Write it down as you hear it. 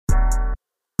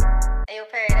Hey, yo,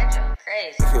 Perry, that joke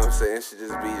crazy. You know what I'm saying? Should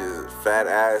just be just fat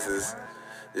asses,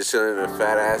 just chilling in a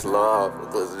fat ass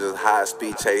loft, just high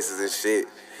speed chases and shit,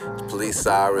 police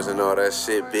sirens and all that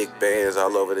shit, big bands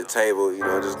all over the table, you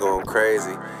know, just going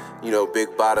crazy. You know,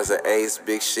 big bottles of Ace,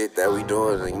 big shit that we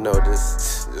doing, you know,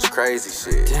 just crazy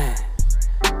shit. Damn.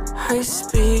 High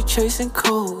speed chasing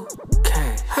cold.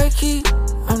 Okay. High key,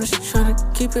 I'm just tryna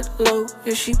keep it low.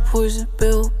 Yeah, she poison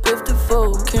Bill, Biff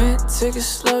DeVoe. Can't take it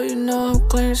slow, you know I'm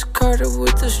Clarence Carter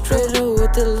with the straighter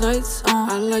with the lights on.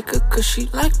 I like her cause she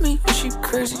like me, and she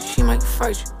crazy, she might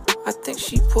fight you. I think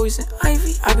she poison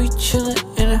ivy. I be chillin'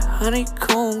 in a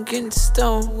honeycomb, getting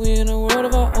stoned. We in a world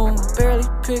of our own. Barely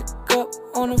pick up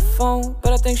on the phone,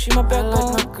 but I think she my backbone.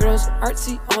 I like my girls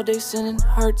artsy, all day sending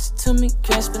hearts to me.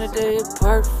 Can't spend a day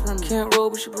apart from me. Can't roll,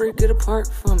 but she break it apart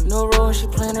from me. No role, and she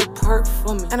playing her part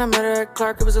for me. And I met her at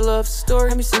Clark, it was a love story.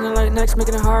 Had me singing like next,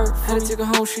 making it hard for Had to take her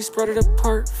home, she spread it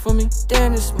apart for me.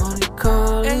 Damn, this money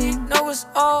calling, and you know it's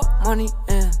all money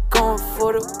and going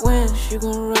for the win. She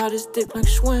gon' ride this dick like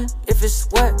Schwinn. If it's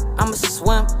wet, I'ma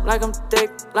swim like I'm thick,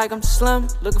 like I'm slim.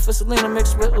 Looking for Selena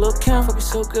mixed with Lil' Kim. Fuck you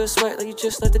so good, sweat like you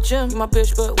just left the gym. You my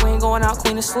bitch, but we ain't going out,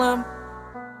 Queen and Slim.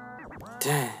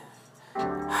 Damn.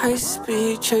 High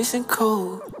speed chasing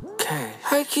cold. Okay.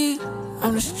 High key,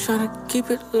 I'm just tryna keep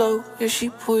it low. Yeah, she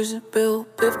poison Bill,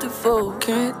 Biff DeVoe.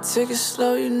 Can't take it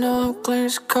slow, you know I'm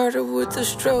Clarence Carter with the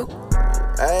stroke.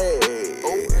 Hey,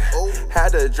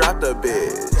 had to drop the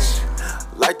bitch.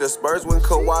 Like the Spurs when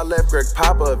Kawhi left Greg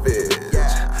Popovich.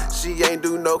 She ain't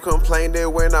do no complaining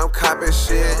when I'm copping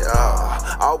shit.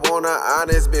 I want an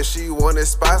honest bitch, she wanted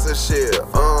sponsorship.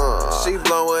 She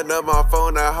blowing up my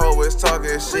phone, that hoe is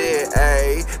talking shit.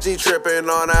 Ayy, she tripping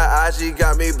on her IG,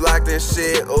 got me blocked and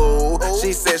shit. Ooh,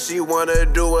 she said she wanna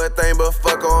do a thing, but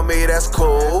fuck on me, that's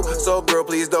cool. So girl,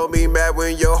 please don't be mad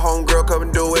when your homegirl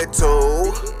come do it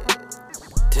too.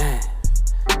 Damn.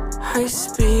 High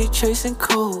speed chasing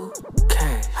cold.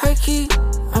 Okay. High key,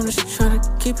 I'm just tryna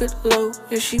keep it low.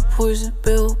 Yeah, she poison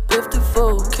Bill, Biff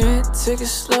DeVoe. Can't take it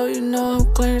slow, you know I'm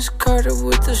Clarence Carter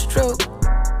with the stroke.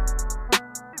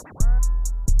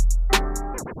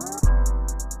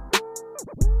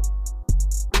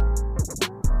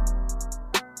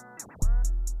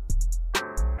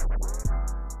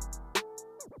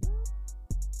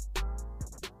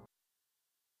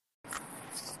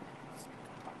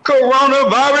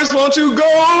 Coronavirus, won't you go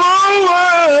away?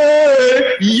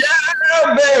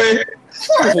 Yeah, baby.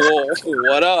 Whoa,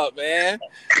 what up, man?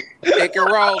 Pick and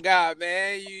roll guy,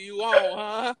 man. You on,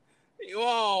 huh? You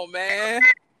on, man?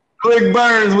 Click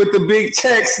Burns with the big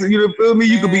checks. You feel me?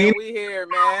 You could be we here,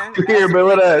 man. here, but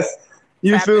with us.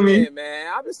 You feel me? In,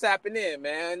 man. I'm just tapping in,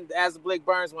 man. As Blick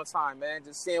Burns one time, man.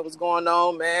 Just seeing what's going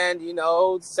on, man. You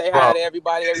know, say hi to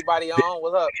everybody on.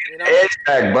 What's up? You know? Edge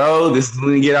back, bro. This is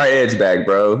when we get our edge back,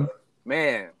 bro.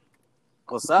 Man.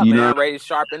 What's up, man? Know? Ready to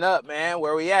sharpen up, man.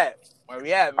 Where we at,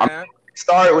 man?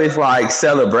 Start with like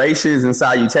celebrations and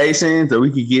salutations, or we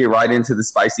could get right into the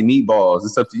spicy meatballs.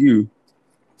 It's up to you.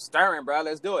 Stirring, bro.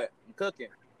 Let's do it. I'm cooking.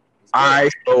 All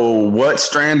right. So, what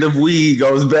strand of weed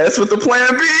goes best with the Plan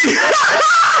B?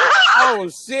 Oh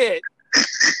shit!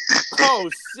 Oh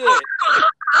shit!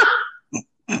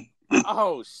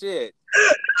 Oh shit!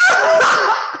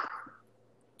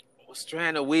 What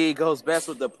strand of weed goes best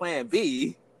with the Plan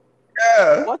B?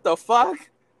 Yeah. What the fuck?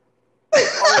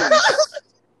 Oh,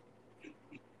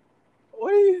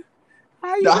 what are you?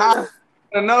 How you want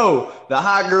to know? The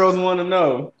hot girls want to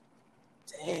know.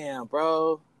 Damn,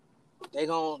 bro. They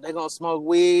gonna smoke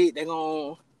weed.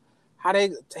 Damn,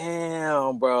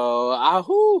 bro. I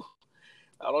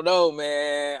don't know,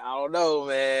 man.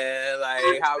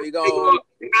 Like, how we going?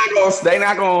 They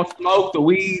not gonna smoke the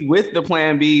weed with the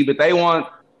Plan B, but they want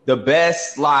the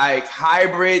best like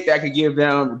hybrid that could get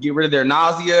rid of their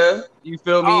nausea. You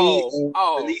feel me?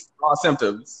 Release all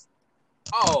symptoms.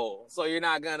 Oh, so you're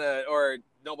not gonna, or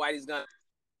nobody's gonna.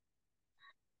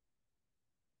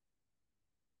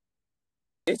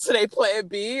 So they Plan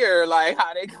B, or like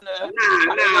how they gonna?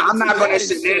 I'm not gonna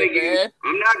shenanigan.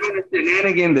 I'm not gonna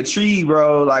shenanigan the tree,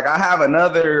 bro. Like I have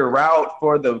another route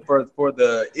for the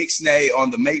Ixnay on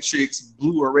the Matrix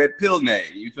blue or red pill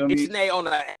name. You feel me? Ixnay on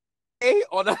the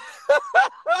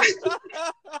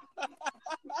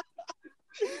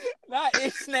not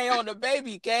Ixnay on the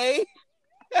baby, K.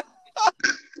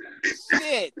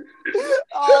 Shit.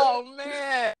 Oh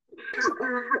man.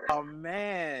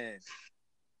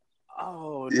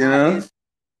 Oh, yeah.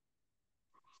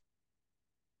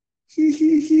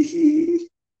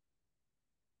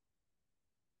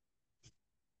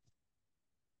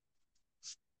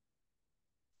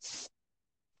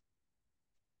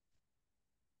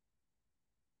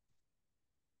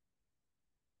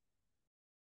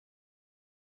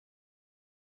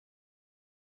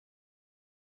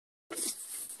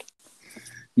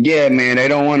 Yeah, man, they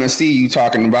don't want to see you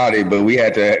talking about it, but we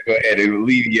had to go ahead and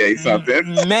alleviate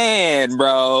something. Man,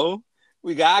 bro.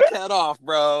 We got cut off,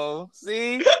 bro.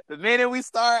 See? The minute we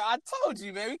start, I told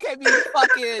you, man, we can't be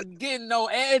fucking getting no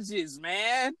edges,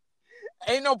 man.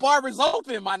 Ain't no barbers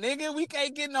open, my nigga. We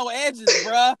can't get no edges,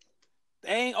 bruh. They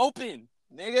ain't open,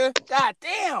 nigga. God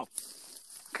damn.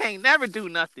 Can't never do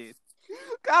nothing.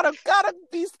 Gotta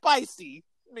be spicy,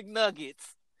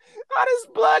 McNuggets. How this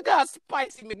blood got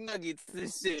spicy McNuggets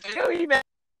and shit? Even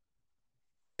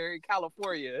in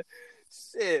California.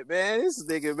 Shit, man. This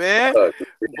nigga, man.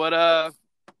 But I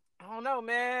don't know,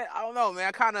 man.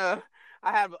 I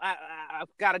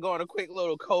gotta go on a quick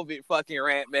little COVID fucking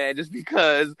rant, man, just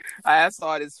because I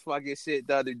saw this fucking shit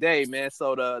the other day, man.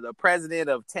 So the president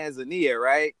of Tanzania,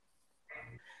 right?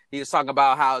 He was talking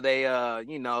about how they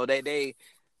they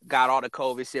got all the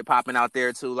COVID shit popping out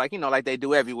there too, like, like they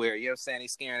do everywhere. You know what I'm saying?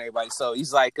 He's scaring everybody. So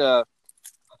he's like,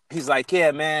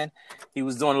 yeah, man. He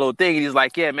was doing a little thing. He's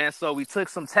like, yeah, man. So we took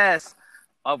some tests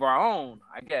of our own,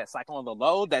 I guess, like on the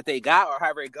load that they got or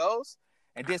however it goes,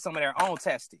 and did some of their own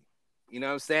testing. You know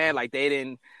what I'm saying? Like they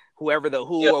didn't, whoever or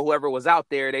whoever was out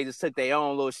there, they just took their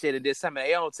own little shit and did some of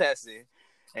their own testing.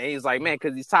 And he's like, man,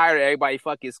 because he's tired of everybody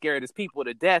fucking scared his people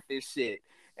to death and shit.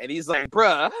 And he's like,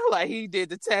 bruh, like he did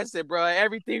the testing, bruh.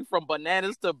 Everything from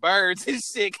bananas to birds and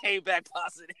shit came back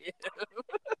positive.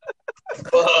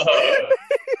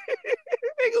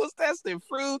 Nigga was testing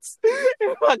fruits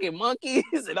and fucking monkeys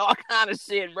and all kind of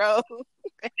shit, bro.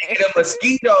 And the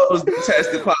mosquitoes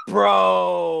tested positive.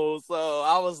 Bro, so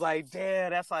I was like,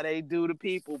 damn, that's how they do to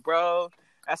people, bro.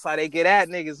 That's how they get at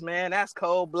niggas, man. That's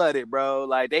cold-blooded, bro.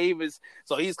 Like they even,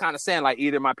 so he's kind of saying like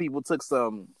either my people took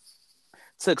some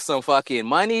fucking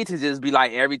money to just be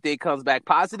like everything comes back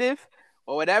positive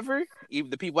or whatever,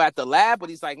 even the people at the lab, but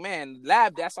he's like, man,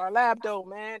 lab, that's our lab though,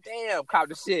 man. Damn, cop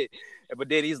the shit. But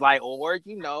then he's like, or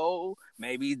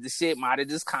maybe the shit might have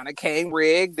just kind of came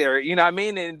rigged or, you know what I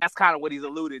mean? And that's kind of what he's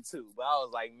alluded to. But I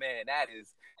was like, man,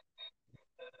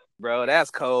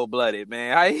 that's cold-blooded,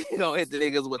 man. How you gonna hit the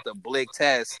niggas with the blick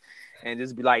test and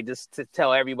just be like, just to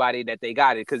tell everybody that they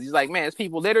got it? Because he's like, man, it's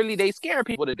people, literally, they scare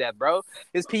people to death, bro.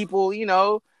 It's people,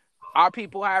 our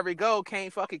people, however it go,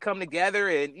 can't fucking come together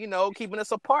and, keeping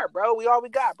us apart, bro. We all we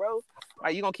got, bro.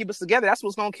 Like, you gonna keep us together. That's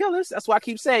what's gonna kill us. That's why I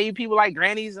keep saying, you people like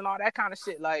grannies and all that kind of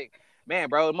shit. Like, man,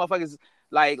 bro, motherfuckers,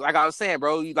 like I was saying,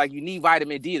 bro, you need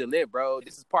vitamin D to live, bro.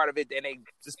 This is part of it. And they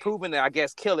just proven to, I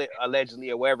guess, kill it, allegedly,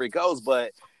 or wherever it goes.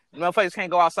 But motherfuckers can't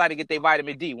go outside and get their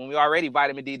vitamin D. When we already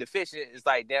vitamin D deficient, it's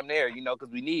like damn near, because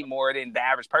we need more than the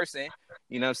average person.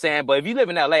 You know what I'm saying? But if you live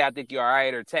in LA, I think you're all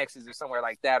right, or Texas or somewhere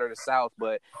like that, or the South.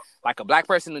 But like a black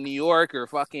person in New York or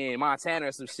fucking Montana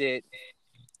or some shit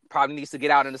probably needs to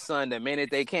get out in the sun the minute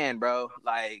they can, bro.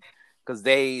 Like, because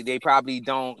they probably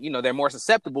don't, they're more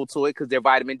susceptible to it because their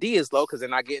vitamin D is low because they're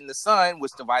not getting the sun,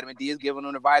 which the vitamin D is giving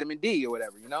them the vitamin D or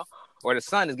whatever, or the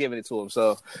sun is giving it to them.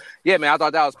 So, yeah, man, I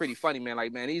thought that was pretty funny, man.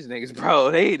 Like, man, these niggas,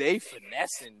 bro, they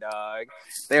finessing, dog.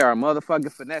 They are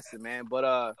motherfucking finessing, man. But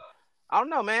I don't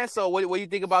know, man. So, what do you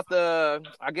think about the,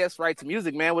 I guess, right to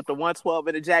music, man, with the 112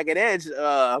 and the Jagged Edge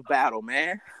battle,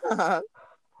 man?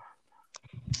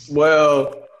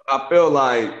 Well, I feel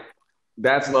like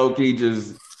that's low key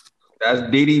that's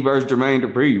Diddy versus Jermaine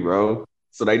Dupri, bro.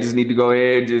 So they just need to go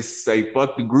ahead and just say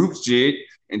fuck the group shit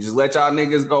and just let y'all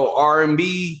niggas go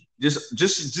R&B. Just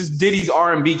Diddy's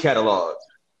R&B catalog,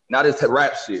 not his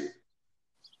rap shit.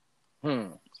 All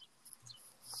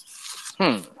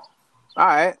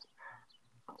right.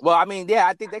 Well, I mean, yeah,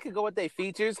 I think they could go with their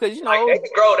features because like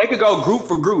they could go group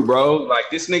for group, bro. Like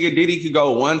this nigga Diddy could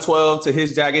go 112 to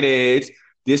his Jagged Edge.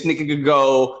 This nigga could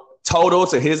go Total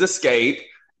to his Escape.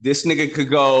 This nigga could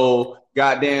go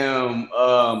goddamn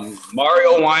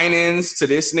Mario Winans to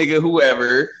this nigga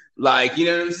whoever. Like, you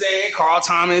know what I'm saying? Carl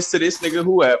Thomas to this nigga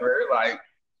whoever. Like,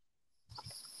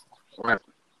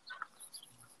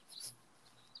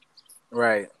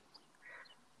 right.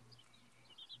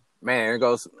 Man, here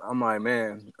goes. I'm like,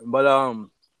 man, but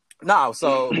no.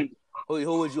 So,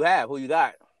 who would you have? Who you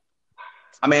got?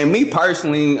 I mean, me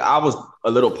personally, I was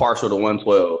a little partial to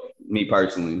 112. Me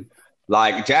personally,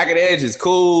 like Jagged Edge is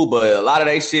cool, but a lot of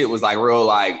that shit was like real,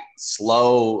 like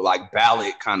slow, like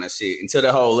ballad kind of shit. Until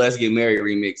the whole "Let's Get Married"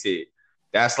 remix hit.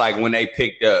 That's like when they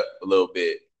picked up a little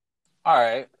bit. All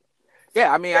right.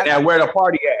 Yeah, I mean, that where the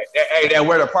party at? That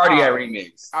where the party at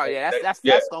remix. Oh yeah, that's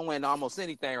gonna win almost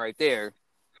anything right there.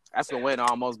 That's gonna win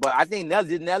almost. But I think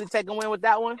did Nelly take a win with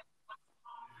that one?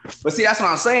 But see, that's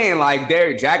what I'm saying. Like,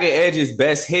 their Jagged Edge's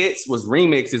best hits was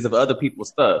remixes of other people's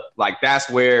stuff. Like, that's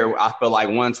where I feel like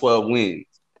 112 wins.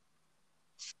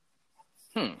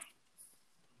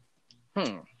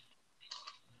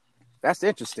 That's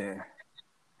interesting.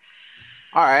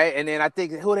 All right, and then I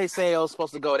think who they say was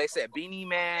supposed to go? They said Beanie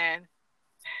Man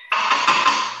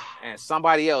and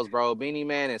somebody else, bro. Beanie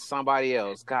Man and somebody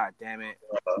else. God damn it.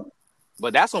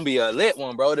 But that's gonna be a lit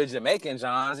one, bro. The Jamaican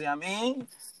Johns, you know what I mean?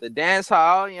 The dance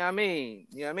hall, you know what I mean?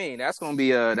 You know what I mean? That's gonna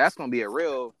be a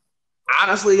real.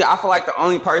 Honestly, I feel like the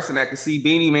only person that could see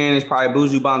Beanie Man is probably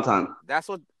Buju Banton. That's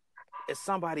what. It's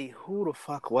somebody. Who the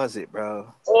fuck was it,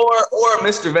 bro? Or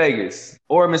Mr. Vegas.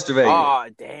 Oh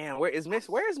damn! Where is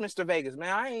Mr. Vegas, man?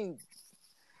 I ain't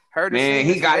heard. Man,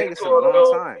 he got into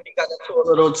a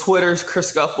little Twitter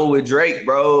scuffle with Drake,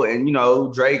 bro, and you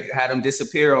know Drake had him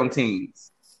disappear on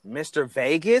teams. Mr.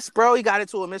 Vegas, bro. He got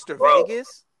into a Mr.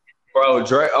 Vegas. Bro,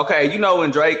 Drake. Okay, you know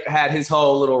when Drake had his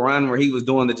whole little run where he was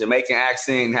doing the Jamaican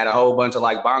accent, and had a whole bunch of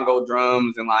like bongo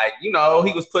drums, and like you know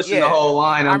he was pushing the whole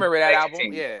line. I remember that album.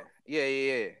 Team.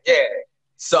 Yeah.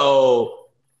 So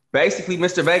basically,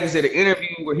 Mr. Vegas did an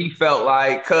interview where he felt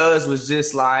like Cuz was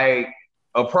just like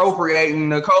appropriating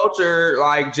the culture,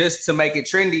 like just to make it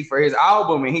trendy for his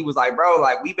album, and he was like, bro,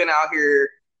 like we've been out here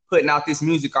putting out this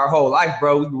music our whole life,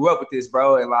 bro. We grew up with this,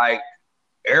 bro, and like.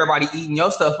 Everybody eating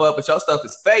your stuff up, but your stuff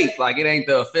is fake. Like it ain't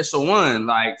the official one.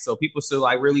 Like so, people should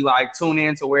like really like tune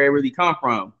in to where it really come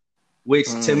from. Which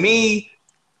to me,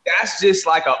 that's just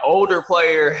like an older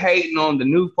player hating on the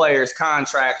new players'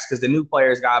 contracts because the new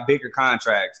players got bigger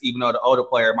contracts, even though the older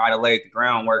player might have laid the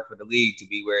groundwork for the league to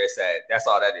be where it's at. That's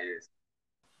all that is.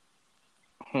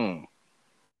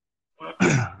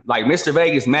 Like Mr.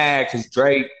 Vegas mad because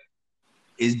Drake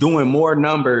is doing more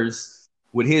numbers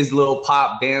with his little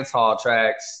pop dance hall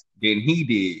tracks than he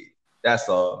did. That's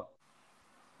all.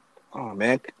 Oh,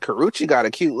 man. Karrueche got a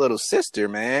cute little sister,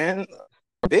 man.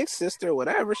 Big sister,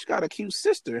 whatever. She got a cute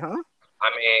sister, huh? I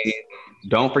mean,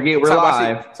 don't forget we're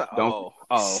live. Before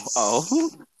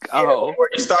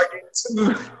you start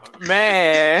getting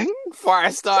man, before I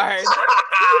start.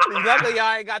 Luckily,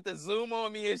 y'all ain't got the zoom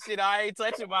on me and shit. I ain't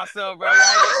touching myself, bro.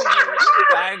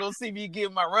 I ain't gonna see me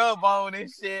getting my rub on and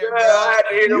shit, bro.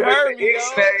 You heard me,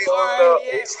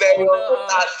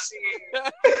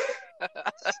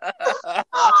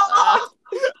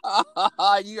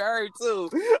 you heard too.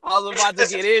 I was about to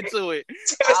get into it.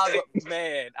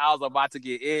 I was about to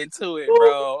get into it,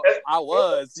 bro. I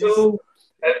was.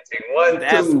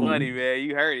 That's funny, man.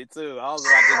 You heard it too. I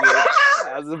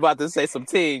was about to say some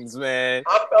things, man.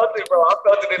 I felt it, bro. I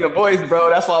felt it in the voice, bro.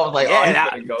 That's why I was like,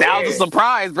 that was a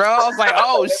surprise, bro. I was like,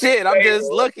 oh shit. I'm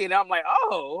just looking. I'm like,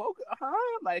 oh,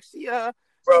 like she bro,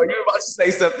 you're about to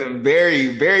say something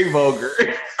very, very vulgar.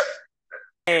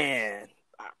 Man.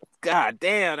 God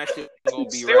damn, that shit gonna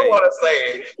be still right. Want to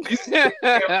say it.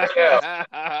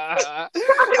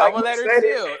 I'm gonna let her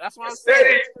chill. That's what I'm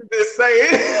saying. Just say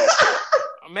it.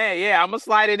 Man, yeah, I'm gonna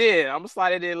slide it in. I'm gonna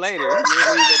slide it in later. You didn't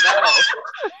even know.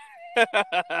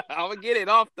 I'm gonna get it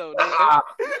off though, nigga.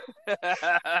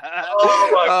 Oh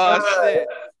my god. Shit.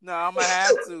 No, I'm gonna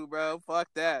have to, bro. Fuck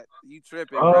that. You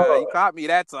tripping, bro. You caught me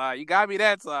that time. You got me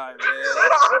that time,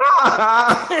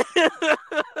 man.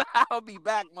 I'll be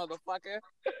back, motherfucker.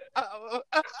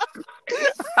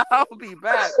 I'll be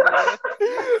back, man.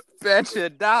 Bet you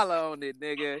 $1 on it,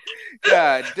 nigga.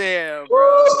 God damn,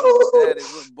 bro. That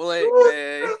is a blick,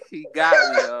 man. He got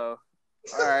me, though.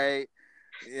 All right.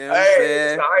 You know what I'm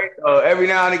saying? Every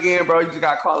now and again, bro, you just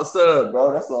gotta call a sub,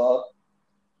 bro. That's all.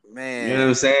 Man. You know what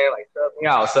I'm saying? Like,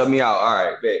 sub me out. All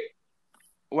right, bet.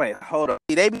 Wait, hold on.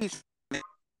 They be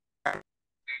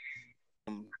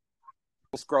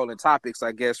scrolling topics,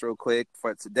 I guess, real quick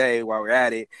for today while we're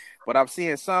at it. But I'm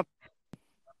seeing something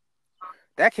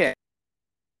that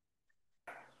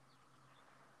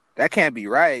can't be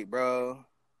right, bro.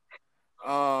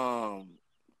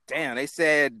 Damn, they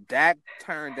said Dak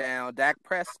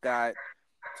Prescott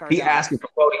turned down. Asking for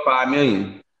 $45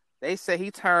 million. They say he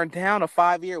turned down a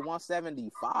 5-year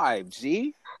 $175.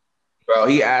 G. Bro,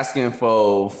 he asking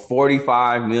for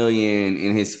 $45 million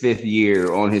in his 5th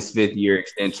year on his 5th year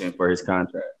extension for his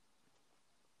contract.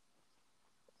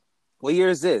 What year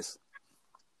is this?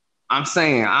 I'm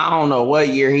saying I don't know what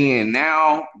year he in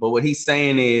now, but what he's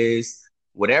saying is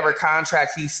whatever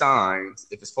contract he signs,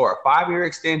 if it's for a 5-year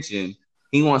extension,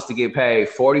 he wants to get paid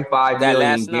 $45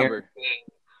 million guaranteed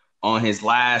on his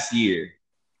last year.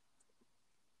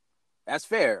 That's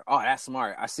fair. Oh, that's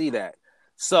smart. I see that.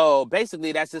 So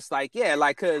basically, that's just like, yeah,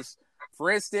 like, because for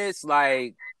instance,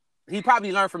 like, he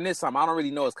probably learned from this time. I don't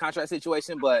really know his contract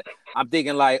situation, but I'm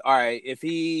thinking like, all right, if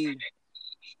he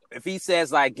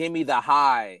says like, give me the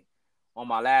high on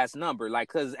my last number, like,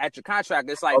 because at your contract,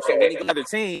 it's like, okay.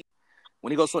 So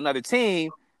when he goes to another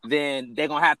team, then they're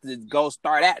gonna have to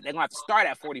start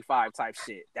at 45 type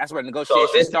shit. That's where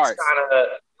negotiation starts.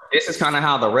 this is kind of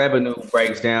how the revenue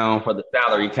breaks down for the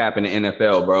salary cap in the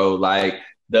NFL, bro. Like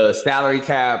the salary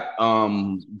cap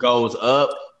goes up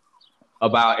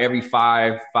about every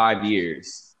five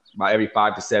years, about every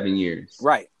 5 to 7 years.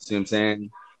 Right. See what I'm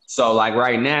saying? So like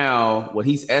right now, what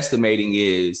he's estimating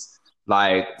is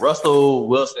like Russell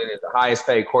Wilson is the highest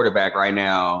paid quarterback right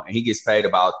now, and he gets paid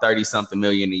about 30-something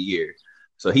million a year.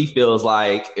 So he feels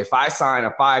like if I sign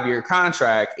a 5-year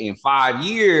contract in 5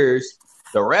 years,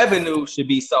 the revenue should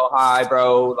be so high,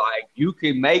 bro. Like you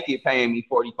can make it paying me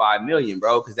 $45 million,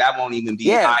 bro, because that won't even be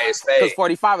the highest paid. Because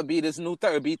 45 would be this new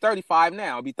it'd be 35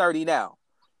 now. It'd be 30 now.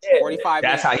 Yeah, 45.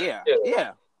 That's how you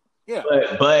feel. Yeah.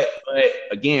 But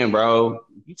again, bro,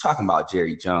 you talking about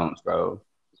Jerry Jones, bro.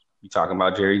 You talking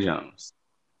about Jerry Jones.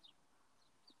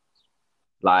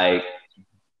 Like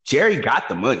Jerry got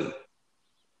the money.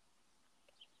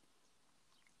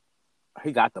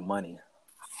 He got the money.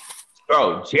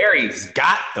 Bro, Jerry's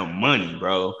got the money,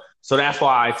 bro. So that's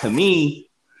why, to me,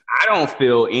 I don't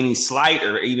feel any slight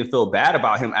or even feel bad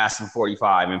about him asking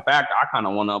 45. In fact, I kind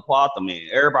of want to applaud the man.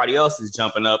 Everybody else is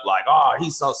jumping up like, oh,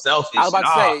 he's so selfish. I was about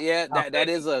to say, yeah, that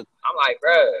is a... I'm like,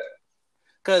 bro.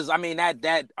 Because, I mean,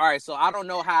 that all right, so I don't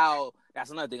know how...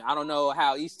 That's another thing. I don't know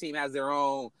how each team has their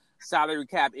own salary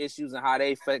cap issues and how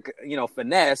they,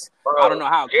 finesse. Bro, I don't know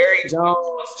how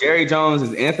Jerry Jones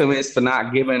is infamous for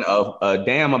not giving a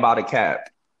damn about a cap.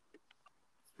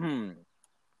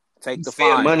 Take the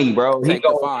fine money, bro. He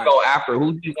go after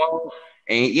who he wants,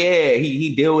 and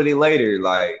he deal with it later.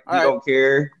 Like he don't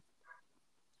care.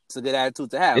 It's a good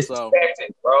attitude to have. This is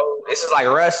Texas, bro. This is like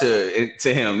Russia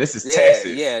to him. This is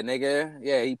Texas. Yeah, nigga.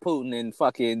 Yeah, he Putin in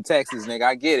fucking Texas, nigga.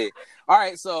 I get it. All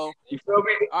right, so you feel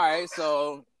me? All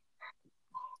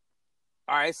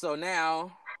right, so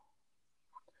now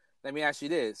let me ask you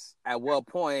this. At what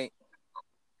point?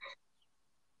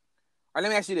 All right, let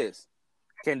me ask you this.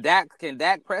 Can Dak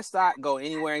Prescott go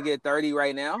anywhere and get 30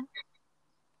 right now?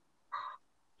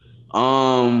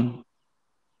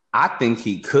 I think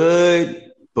he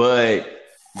could, but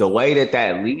the way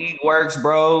that league works,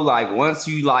 bro, like once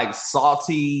you like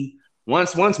salty,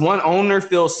 once one owner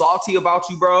feels salty about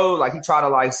you, bro, like he try to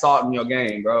like soften your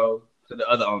game, bro, to the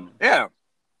other owner. Yeah.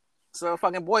 It's a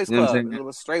fucking boys club. It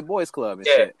was a straight boys club and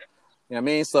shit. You know what I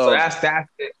mean? So that's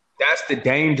the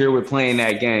danger with playing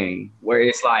that game, where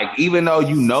it's like, even though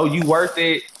you know you worth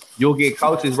it, you'll get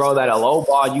coaches, bro, that'll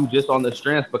lowball you just on the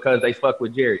strength because they fuck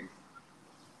with Jerry.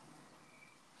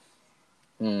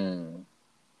 Because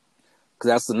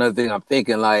that's another thing I'm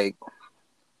thinking, like,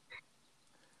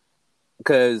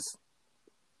 because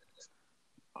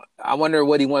I wonder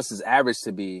what he wants his average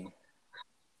to be.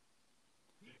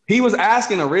 He was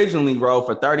asking originally, bro,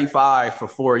 for 35 for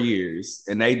 4 years,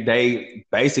 and they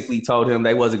basically told him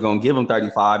they wasn't going to give him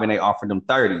 35, and they offered him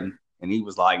 30, and he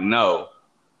was like, no.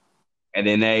 And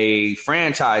then they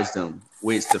franchised him,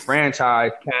 which the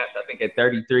franchise capped, I think, at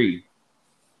 33.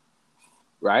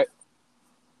 Right.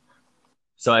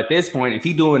 So at this point, if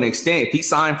he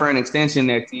signed for an extension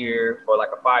next year for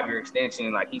like a 5-year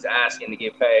extension, like he's asking to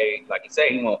get paid, like he said,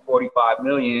 he wants $45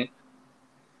 million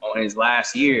on his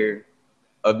last year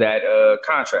of that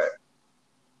contract.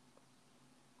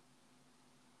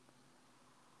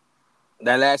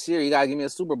 That last year, you gotta give me a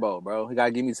Super Bowl, bro. You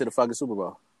gotta give me to the fucking Super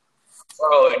Bowl.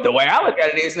 Bro, the way I look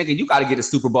at it is, nigga, you gotta get a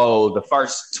Super Bowl the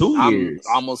first 2 years.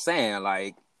 I'm almost saying,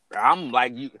 like, I'm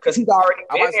like you, because he's already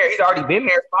been there. He's already been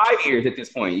there 5 years at this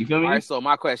point. You feel me? All right. So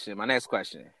my next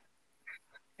question,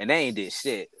 and they ain't did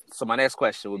shit. So my next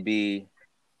question would be,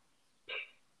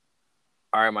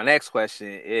 all right. My next question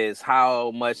is,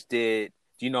 how much do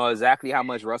you know exactly how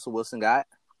much Russell Wilson got?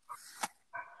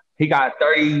 He got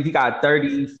 30. He got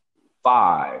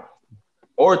 35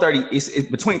 or 30. It's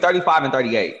between 35 and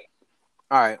 38.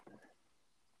 All right.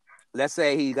 Let's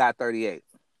say he got 38.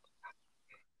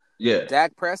 Yeah.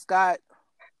 Dak Prescott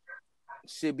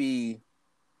should be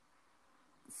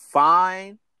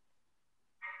fine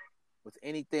with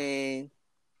anything.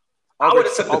 I would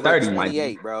have took the 30,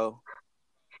 28, bro.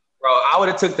 Bro, I would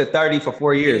have took the 30 for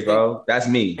 4 years, bro. That's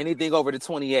me. Anything over the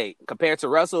 28 compared to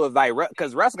Russell, if like,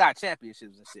 because Russ got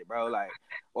championships and shit, bro. Like,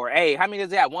 or hey, how many does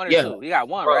he have? 1 or 2? He got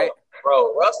 1, bro, right?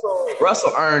 Bro,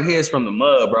 Russell earned his from the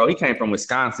mud, bro. He came from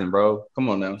Wisconsin, bro. Come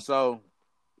on now. So,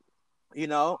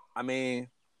 I mean,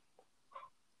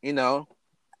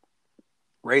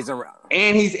 raising,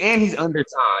 and he's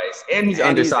undersized,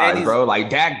 undersized, bro. Like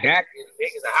Dak is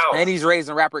big as a house, and he's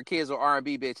raising rapper kids with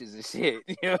R&B bitches and shit.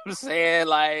 You know what I'm saying?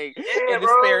 Like in his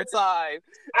spare time,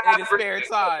 and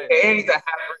he's a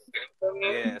hybrid.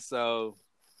 Yeah, so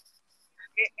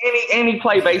and he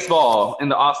play baseball in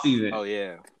the off season. Oh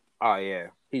yeah,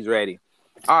 he's ready.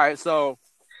 All right, so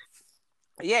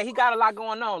Yeah, he got a lot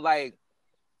going on. Like,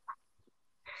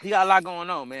 he got a lot going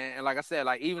on, man. And like I said,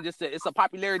 like, even just it's a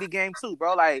popularity game too,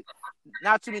 bro. Like,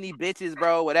 not too many bitches,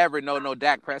 bro. Whatever. No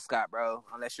Dak Prescott, bro.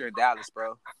 Unless you're in Dallas,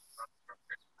 bro.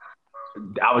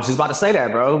 I was just about to say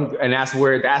that, bro. And that's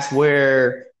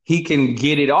where he can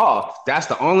get it off. That's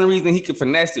the only reason he can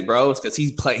finesse it, bro. Is because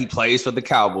he plays for the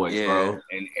Cowboys, bro.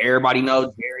 And everybody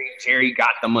knows Jerry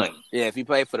got the money. Yeah, if you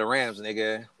play for the Rams,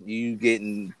 nigga, you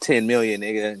getting $10 million,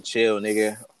 nigga. Chill,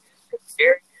 nigga.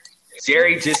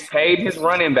 Jerry just paid his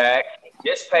running back.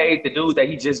 Just paid the dude that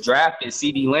he just drafted,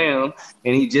 CeeDee Lamb,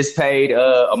 and he just paid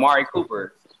Amari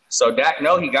Cooper. So Dak,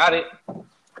 he got it.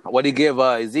 What'd he give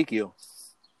Ezekiel?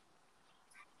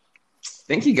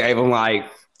 I think he gave him like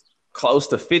close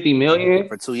to $50 million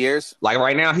for 2 years. Like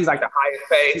right now, he's like the highest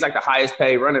paid. He's like the highest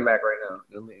paid running back right now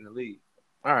in the league.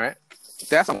 All right,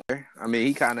 that's somewhere. I mean,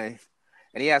 he kind of,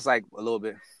 and he has like a little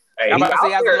bit. Hey, he has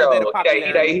a little bit of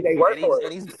popularity. He work for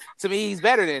it. And to me, he's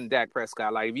better than Dak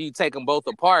Prescott. Like if you take them both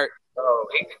apart,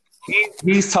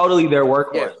 he's totally their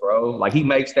workhorse, bro. Like he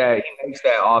makes that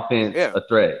offense a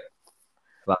threat.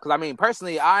 Because I mean,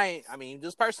 personally, I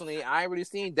ain't really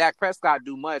seen Dak Prescott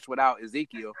do much without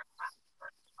Ezekiel.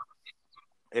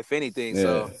 If anything,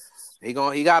 so he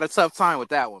got a tough time with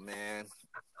that one, man.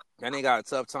 And he got a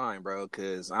tough time, bro.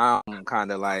 Because I'm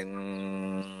kind of like,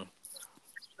 Because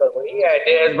when he had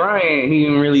Dez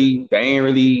Bryant,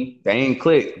 they ain't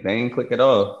click. They ain't click at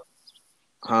all.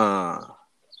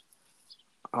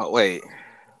 Oh wait,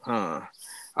 I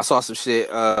saw some shit.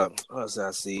 What else did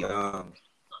I see?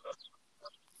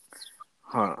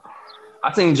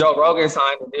 I seen Joe Rogan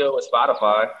signed a deal with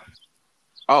Spotify.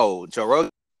 Oh, Joe Rogan.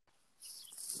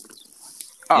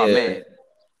 Oh man,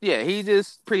 yeah. He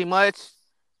just pretty much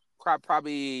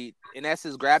probably in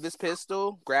essence grabbed his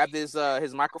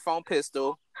microphone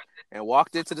pistol, and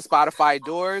walked into the Spotify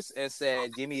doors and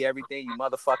said, "Give me everything you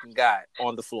motherfucking got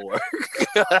on the floor."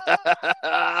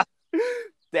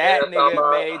 That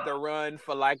nigga made the run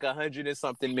for like $100 and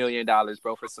something million,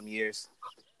 bro, for some years.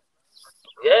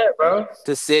 Yeah, bro.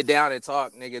 To sit down and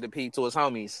talk, nigga, to his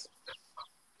homies.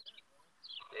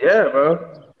 Yeah,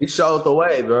 bro. He showed the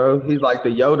way, bro. He's like the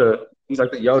Yoda. He's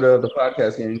like the Yoda of the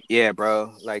podcast game. Yeah,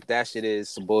 bro. Like that shit is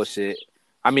some bullshit.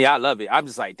 I mean, I love it. I'm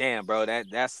just like, damn, bro.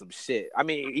 That's some shit. I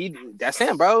mean, that's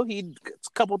him, bro. He a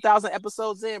couple thousand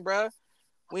episodes in, bro.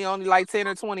 We only like 10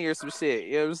 or 20 or some shit.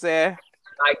 You know what I'm saying?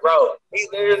 Like, bro, he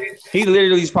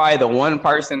literally is probably the one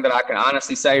person that I can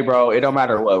honestly say, bro, it don't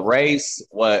matter what race,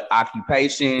 what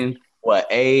occupation, what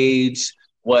age,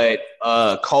 what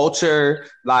culture.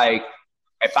 Like,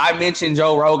 if I mention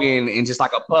Joe Rogan in just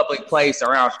like a public place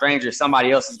around strangers,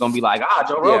 somebody else is gonna be like,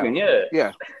 Joe Rogan,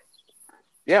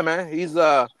 yeah, man. He's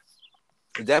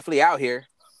definitely out here.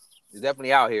 He's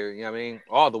definitely out here. You know what I mean?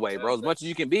 All the way, bro. As much as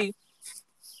you can be.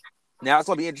 Now it's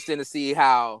gonna be interesting to see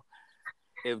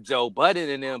if Joe Budden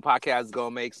and them podcasts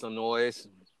gonna make some noise.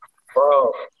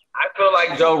 Bro, I feel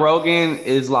like Joe Rogan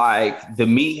is like the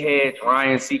meathead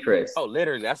Ryan Seacrest. Oh,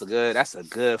 literally, that's a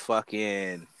good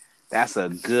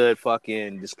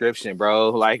fucking description, bro.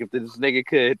 Like if this nigga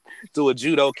could do a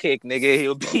judo kick, nigga,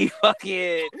 he'll be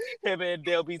fucking him and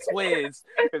they'll be twins.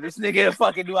 If this nigga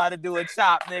fucking knew how to do a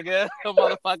chop, nigga, a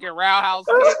motherfucking roundhouse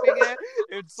kick, nigga.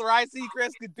 If Ryan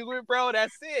Seacrest could do it, bro,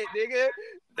 that's it, nigga.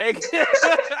 They can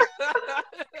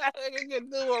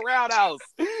do a roundhouse.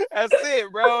 That's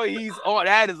it, bro. He's on.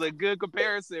 That is a good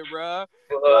comparison, bro.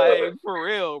 Like for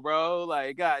real, bro.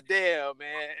 Like goddamn,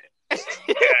 man.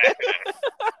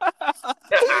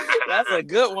 That's a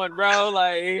good one, bro.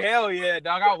 Like hell yeah,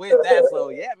 dog. I'm with that. So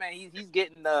yeah, man, he's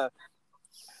getting the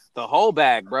whole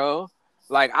bag, bro.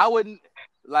 Like I wouldn't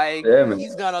like. Yeah,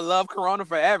 he's gonna love Corona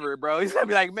forever, bro. He's gonna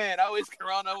be like, man, I wish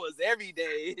Corona was every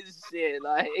day. Shit,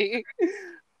 like.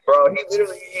 Bro,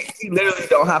 he literally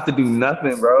don't have to do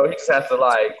nothing, bro. He just has to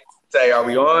like say, "Are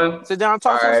we on?" Sit down, and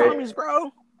talk to his homies,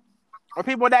 bro. Or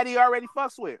people that he already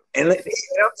fucks with. And you know what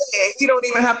I'm saying? He don't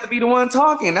even have to be the one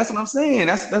talking. That's what I'm saying.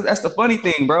 That's the funny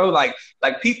thing, bro. Like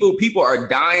people are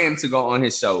dying to go on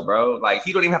his show, bro. Like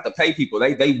he don't even have to pay people.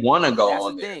 They want to go that's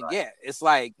on the there. Thing. Like, yeah, it's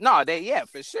like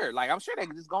for sure. Like I'm sure they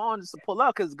can just go on just to pull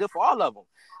up because it's good for all of them.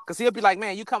 Because he'll be like,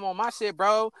 man, you come on my shit,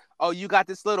 bro. Oh, you got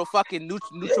this little fucking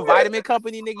Nutri-Vitamin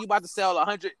company, nigga. You about to sell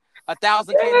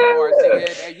 1,000 candy bars,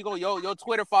 nigga. And you go, your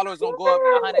Twitter followers gonna go up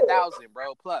 100,000,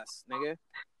 bro. Plus, nigga.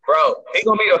 Bro, he's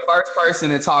gonna be the first person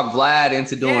to talk Vlad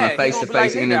into doing a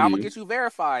face-to-face interview. I'm gonna get you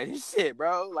verified. Shit,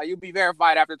 bro. Like you'll be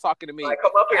verified after talking to me. Like,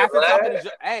 come up here, after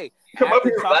Vlad.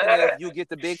 Talking to Vlad. You get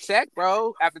the big check,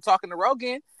 bro. After talking to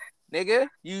Rogan, nigga,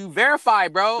 you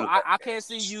verified, bro. I can't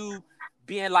see you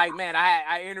being like, man,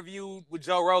 I interviewed with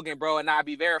Joe Rogan, bro, and not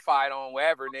be verified on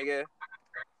wherever, nigga.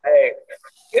 Hey,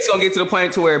 it's gonna get to the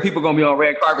point to where people gonna be on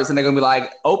red carpets and they're gonna be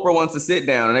like, Oprah wants to sit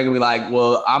down, and they're gonna be like,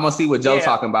 well, I'm gonna see what Joe's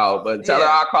talking about, but tell her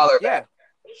I'll call her back.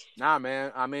 Nah,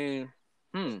 man. I mean,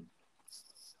 I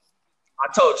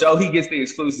told Joe he gets the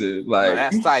exclusive. Like, no,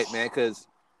 that's tight, man. Because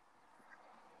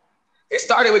it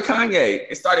started with Kanye.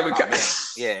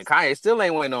 Kanye. Yeah, Kanye still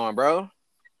ain't went on, bro.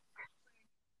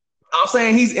 I'm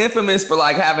saying he's infamous for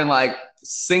like having like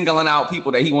singling out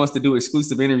people that he wants to do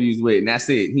exclusive interviews with, and that's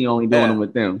it. He only doing them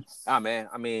with them. Ah, man.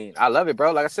 I mean, I love it,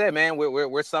 bro. Like I said, man,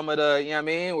 we're some of the, you know what I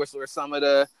mean? We're some of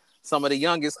the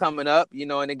youngest coming up, you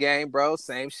know, in the game, bro.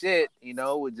 Same shit, you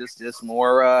know, with just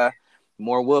more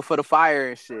wood for the fire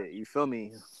and shit. You feel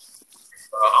me?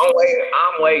 I'm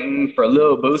waiting for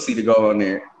Lil Boosie to go on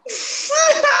there.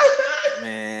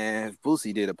 Man, if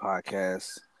Boosie did a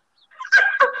podcast.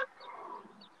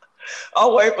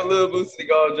 I'll wait for Lil Boosie to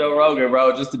go on Joe Rogan,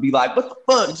 bro, just to be like, what the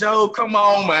fuck, Joe? Come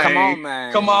on,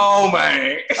 man.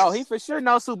 Oh, he for sure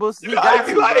knows who Boosie. He got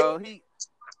to, bro.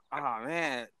 Oh,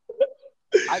 man.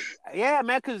 Man,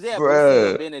 because,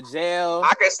 Boosie been in jail.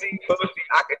 I can see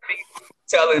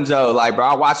telling Joe, like, bro,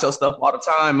 I watch your stuff all the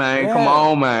time, man. Yeah. Come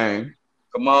on, man.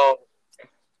 Come on.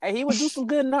 Hey, he would do some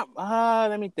good enough.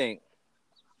 Let me think.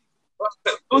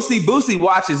 Boosie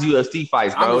watches UFC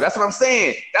fights, bro. That's what I'm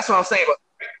saying. But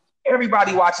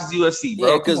everybody watches UFC,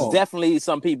 bro. Yeah, because definitely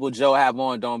some people Joe have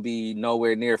on don't be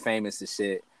nowhere near famous and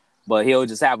shit. But he'll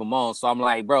just have them on. So I'm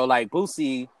like, bro, like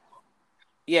Boosie,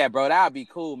 yeah, bro, that'd be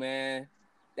cool, man.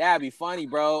 That'd be funny,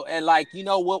 bro. And like, you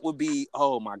know what would be,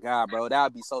 oh my God, bro, that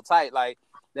would be so tight. Like,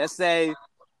 let's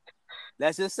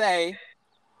just say,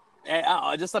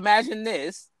 just imagine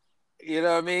this. You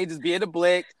know what I mean? Just be in the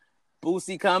blick.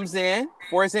 Boosie comes in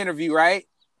for his interview, right?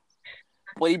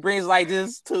 But he brings like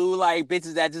this two like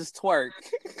bitches that just twerk.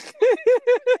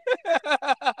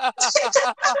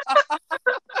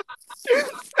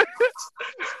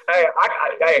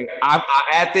 I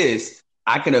add this.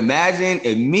 I can imagine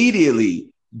immediately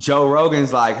Joe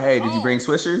Rogan's like, "Hey, did you bring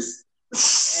Swishers?"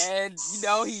 And you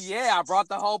know, I brought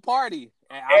the whole party.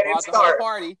 And I brought the whole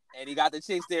party, and he got the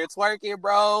chicks there twerking,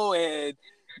 bro, and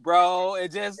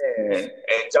just and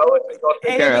Joe is gonna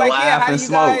sit there and laugh and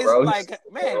smoke, bro. Like,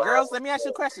 man, girls, let me ask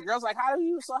you a question. Girls, like, how do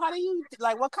you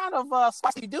like? What kind of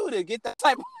stuff you do to get that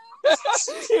type?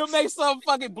 He'll make some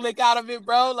fucking blick out of it,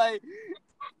 bro. Like,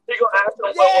 he gonna ask them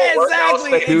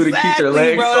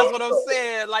exactly, bro. That's what I'm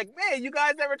saying. Like, man, you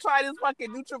guys ever try this fucking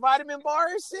Nutri-Vitamin bar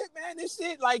and shit, man? This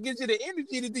shit like gives you the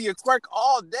energy to do your twerk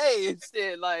all day and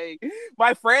shit. Like,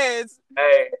 my friends.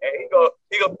 Hey, he gonna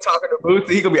be talking to Boosie.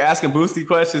 He gonna be asking Boosie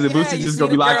questions, and Boosie just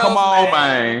gonna be like, "Come on,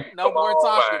 man. No more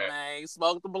talking, man.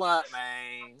 Smoke the blunt,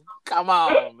 man. Come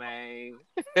on, man."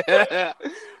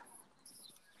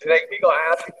 He gonna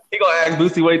ask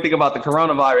Boosie what you think about the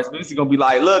coronavirus. Boosie gonna be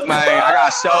like, "Look, man, I got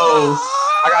shows.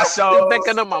 You're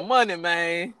fucking up my money,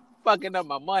 man.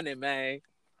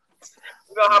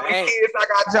 You know how many kids I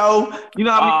got, Joe? You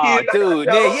know how many kids dude,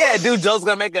 I got, Joe? Dude, Joe's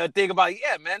gonna make a thing about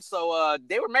man. So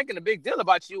they were making a big deal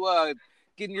about you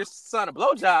getting your son a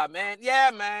blowjob, man.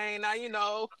 Yeah, man. Now you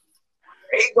know.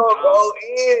 He gonna go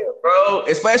in, bro.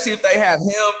 Especially if they have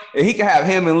him, and he can have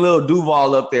him and Lil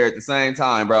Duval up there at the same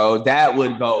time, bro. That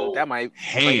would go. That might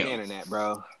break the internet,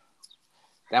 bro.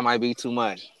 That might be too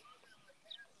much.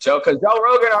 Because Joe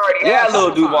Rogan already had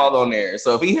Lil Duval on there,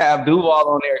 so if he have Duval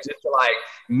on there just to like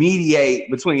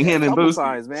mediate between him and Boosie,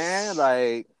 times, man.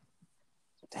 Like,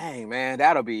 dang, man,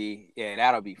 that'll be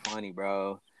funny,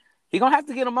 bro. He gonna have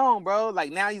to get him on, bro.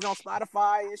 Like now he's on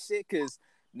Spotify and shit, because.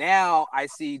 Now I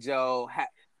see Joe.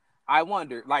 I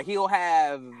wonder, like he'll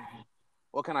have,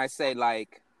 what can I say,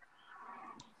 like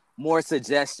more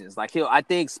suggestions. Like I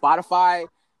think Spotify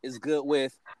is good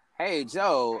with, hey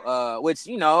Joe, which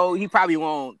you know he probably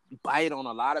won't bite on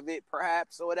a lot of it,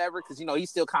 perhaps or whatever, because you know he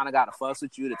still kind of got to fuss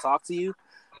with you to talk to you.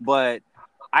 But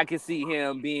I can see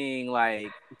him being like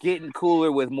getting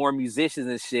cooler with more musicians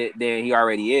and shit than he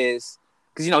already is,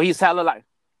 because you know he's hella like.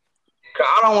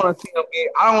 I don't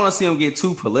want to see him get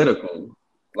too political.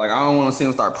 Like I don't want to see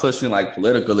him start pushing like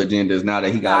political agendas now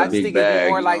that he got a big bag.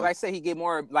 More like I say, he get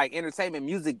more like entertainment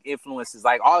music influences.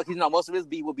 Like most of his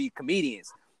beat will be comedians,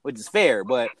 which is fair.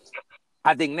 But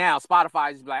I think now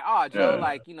Spotify just be like, oh Joe,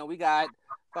 like you know we got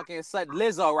fucking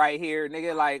Lizzo right here,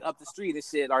 nigga, like up the street and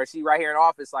shit, or she right here in the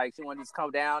office, like she want to just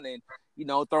come down and you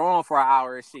know throw on for an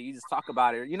hour and shit. You just talk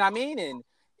about it, you know what I mean? And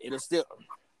it'll still.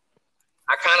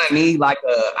 I kind of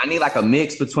need like a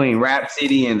mix between Rap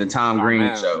City and the Tom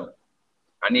Green show.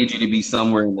 I need you to be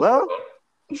somewhere in the middle.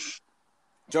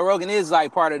 Joe Rogan is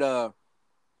like part of the,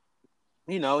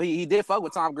 you know, he did fuck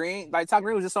with Tom Green. Like Tom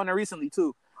Green was just on there recently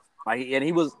too. Like and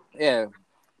he was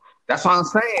That's what I'm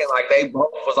saying. Like they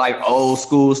both was like old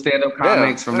school stand-up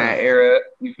comics from that era.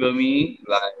 You feel me?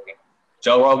 Like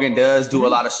Joe Rogan does do a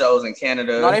lot of shows in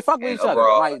Canada. No, they fuck with each other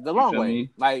like the long way. Me?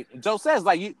 Like Joe says,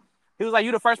 like he was like,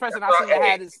 you the first person I seen that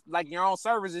had this like your own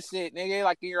servers and shit, nigga,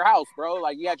 like in your house, bro.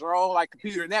 Like you had your own like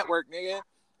computer network, nigga,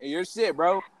 and your shit,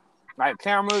 bro. Like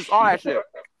cameras, all that shit.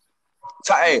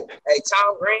 Hey,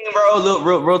 Tom Green, bro.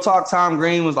 Look, real talk. Tom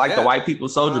Green was like the white people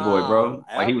soldier boy, bro.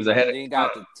 Like he was ahead of. He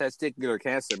got the testicular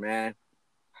cancer, man.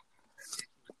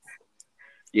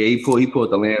 Yeah, he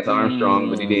pulled the Lance Armstrong,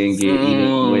 but he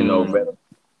didn't win no better.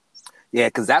 Yeah,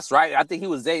 because that's right. I think he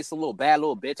was some little bad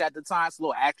little bitch at the time, some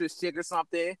little actress chick or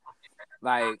something.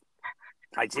 Like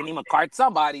Jenny McCarthy,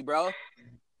 somebody, bro.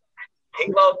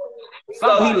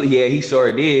 He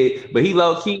sure did. But he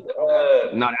low key,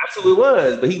 no, absolutely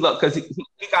was. But he because he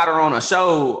got her on a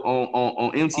show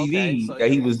on MTV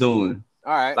that he was doing.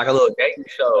 All right, like a little dating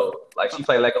show. Like she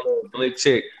played like a little blick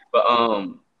chick. But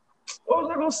what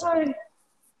was I gonna say?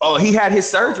 Oh, he had his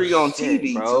surgery on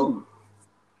TV too.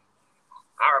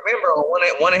 I remember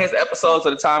on one of his episodes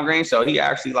of the Tom Green Show, he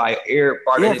actually like aired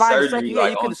part of his surgery. You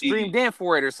could have streamed in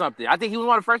for it or something. I think he was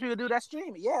one of the first people to do that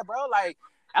streaming. Yeah, bro. Like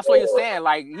that's what he was saying.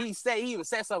 Like he even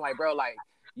said something like, bro, like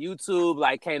YouTube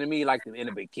like came to me like in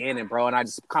the beginning, bro, and I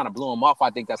just kind of blew him off.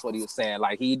 I think that's what he was saying.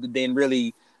 Like he didn't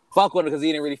really fuck with it because he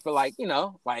didn't really feel like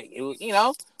like it was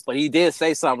But he did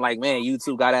say something like, man,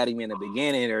 YouTube got at him in the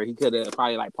beginning, or he could have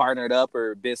probably like partnered up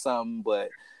or bit something. But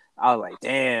I was like,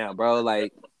 damn, bro,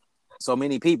 like. So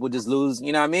many people just lose,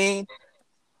 you know what I mean?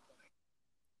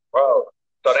 Bro,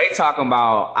 so they talking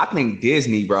about, I think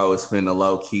Disney, bro, is finna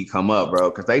low-key come up,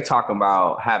 bro, because they talking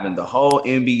about having the whole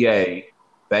NBA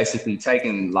basically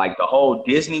taking, like, the whole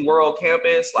Disney World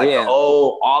campus, like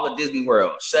all of Disney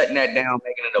World, shutting that down,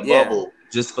 making it a bubble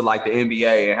just for, like, the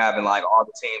NBA and having, like, all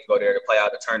the teams go there to play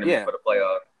out the tournament for the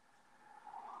playoffs.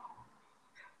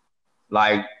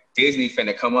 Like, Disney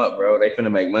finna come up, bro. They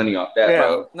finna make money off that,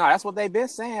 bro. No, that's what they've been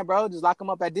saying, bro. Just lock them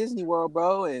up at Disney World,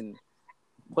 bro, and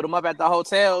put them up at the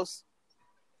hotels.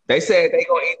 They said they're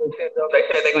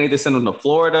gonna either send them to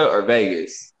Florida or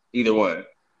Vegas. Either one.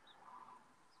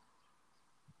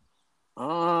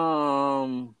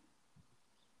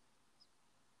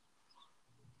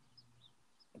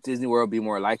 Disney World be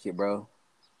more like it, bro.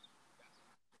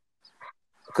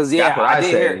 Because that's what I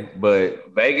say. But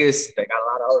Vegas, they got a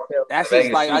lot of hotels. That's just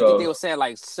Vegas, like I think they were saying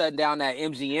like shutting down that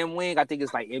MGM wing. I think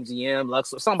it's like MGM,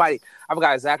 Luxor, somebody. I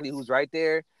forgot exactly who's right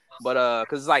there, but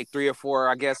because it's like 3 or 4,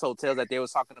 I guess, hotels that they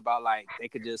was talking about. Like they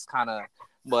could just kind of,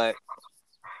 but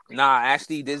nah,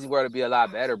 actually Disney World would be a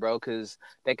lot better, bro, because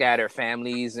they could have their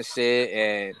families and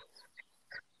shit,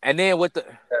 and then with the.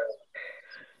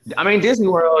 I mean, Disney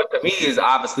World to me is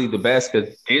obviously the best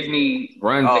because Disney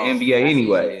runs the NBA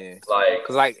anyway. Like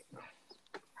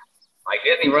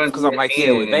Disney runs because I'm like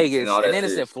with Vegas, and then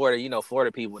it's in Florida. You know,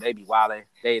 Florida people they be wilding.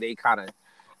 They kind of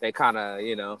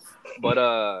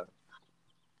but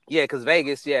because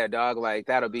Vegas, dog, like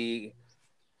that'll be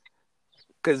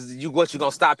because what you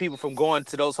gonna stop people from going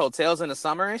to those hotels in the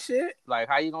summer and shit? Like,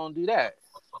 how you gonna do that?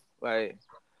 Like.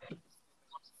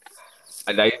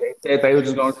 They said they were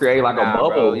just gonna create like a bubble.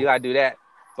 Bro, you gotta do that.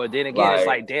 But then again, it's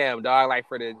like, damn, dog, like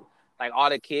for the all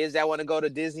the kids that want to go to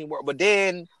Disney World. But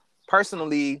then,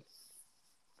 personally,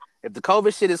 if the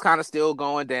COVID shit is kind of still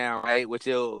going down, right, which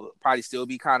it'll probably still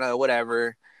be kind of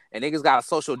whatever, and niggas got a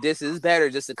social distance, it's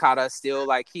better just to kind of still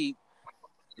like keep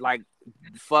like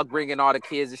fuck bringing all the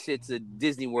kids and shit to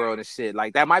Disney World and shit.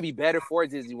 Like that might be better for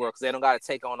Disney World because they don't got to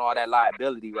take on all that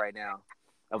liability right now.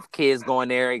 Of kids going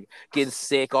there and getting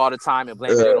sick all the time and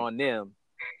blaming it on them.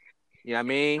 You know what I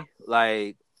mean?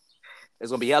 Like,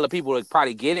 there's gonna be hella people that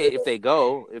probably get it if they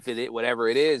go, if it whatever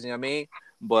it is. You know what I mean?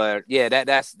 But yeah,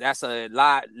 that's a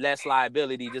lot less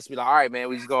liability. Just be like, all right, man,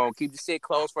 we just gonna keep the shit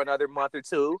closed for another month or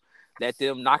two. Let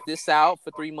them knock this out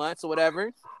for 3 months or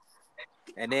whatever.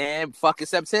 And then fucking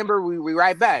September, we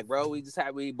right back, bro.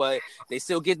 But they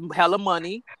still get hella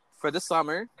money for the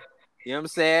summer. You know what I'm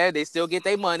saying? They still get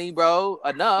their money, bro.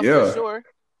 Enough for sure.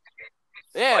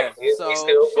 Yeah. So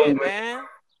shit, man.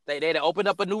 They opened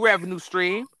up a new revenue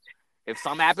stream. If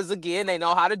something happens again, they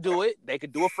know how to do it. They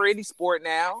could do it for any sport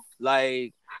now.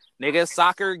 Like niggas,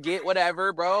 soccer, get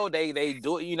whatever, bro. They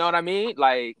do it. You know what I mean?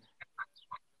 Like,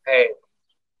 hey,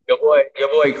 your boy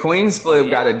Queens Flip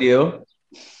got a deal.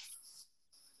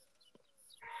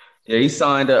 Yeah, he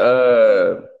signed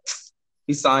a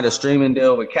streaming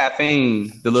deal with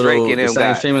Caffeine, the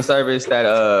same streaming service that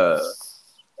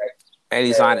and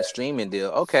he signed a streaming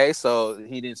deal. Okay, so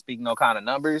he didn't speak no kind of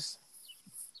numbers.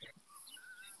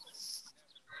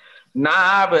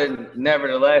 Nah, but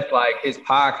nevertheless, like his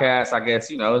podcast, I guess,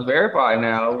 is verified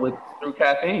now through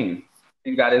caffeine.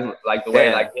 He got his the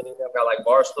way like any of them got like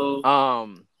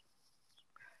Barstool.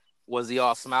 Was he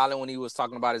all smiling when he was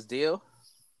talking about his deal?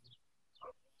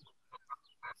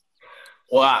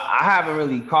 Well, I haven't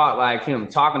really caught like him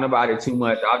talking about it too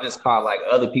much. I've just caught like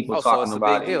other people talking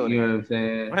about it. Deal, you know what I'm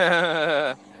saying?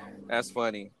 That's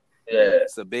funny. Yeah,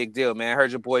 it's a big deal, man. I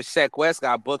heard your boy Sheck West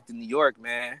got booked in New York,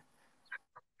 man.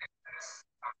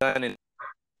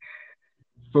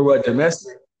 For what,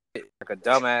 domestic? Like a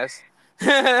dumbass.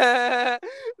 No,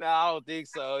 I don't think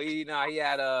so. He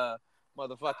had a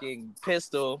motherfucking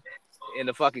pistol in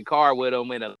the fucking car with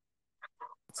him in a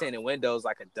tinted windows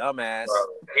like a dumbass. Bro,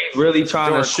 he's really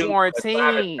trying to shoot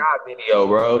quarantine video,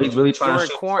 bro. He's really trying to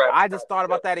shoot. I just thought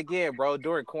about that again, bro.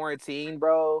 During quarantine,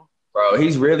 bro. Bro,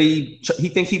 he's really. He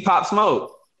thinks he Pop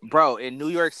Smoke, bro. In New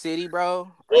York City,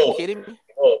 bro. Are you kidding me?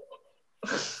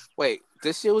 Wait,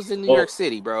 this shit was in New York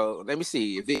City, bro. Let me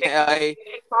see. If it LA,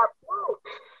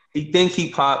 he think he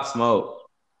Pop Smoke.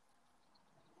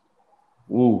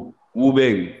 Woo,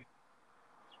 baby.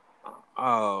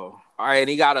 Oh. All right, and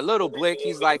he got a little blick.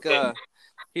 He's like,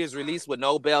 he was released with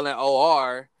no bail and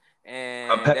OR,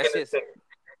 and that's just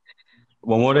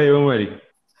one more day already.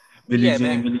 Yeah,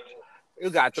 man. You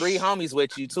got 3 homies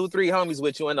with you, 3 homies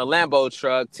with you in a Lambo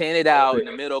truck, tinted out in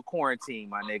the middle of quarantine,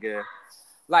 my nigga.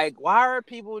 Like, why are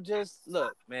people just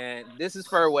look, man? This is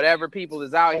for whatever people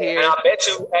is out here. And I bet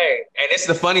you, and it's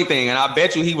the funny thing, and I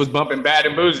bet you he was bumping Bad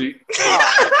and Bougie.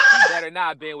 Oh, he better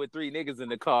not been with 3 niggas in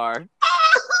the car.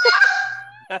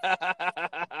 Hey,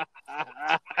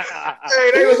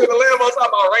 they was in the Lambo talking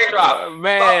about raindrop.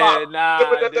 Man,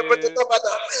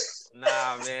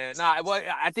 man. Nah, well,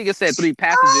 I think it said 3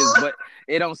 passengers, but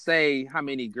it don't say how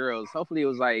many girls. Hopefully it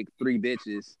was like 3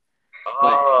 bitches.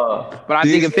 But I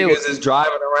think if it was just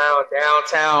driving around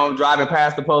downtown, driving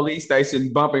past the police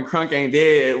station, bumping Crunk Ain't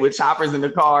Dead with choppers in the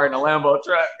car in a Lambo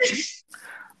truck.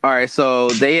 All right, so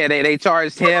they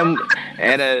charged him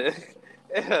and a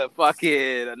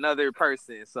fucking another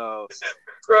person. So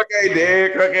Crunk Ain't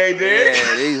Dead.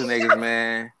 Yeah, these niggas,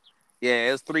 man. Yeah,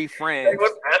 it was 3 friends. They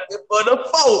was asking for the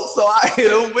folks, so I hit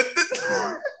them with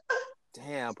the.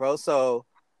 Damn, bro. So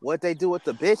what they do with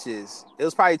the bitches? It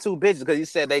was probably 2 bitches because you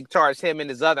said they charged him and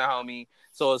his other homie.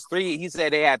 So it's 3. He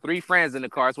said they had 3 friends in the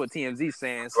car. That's what TMZ's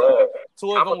saying. So bro,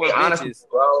 2 of them were bitches.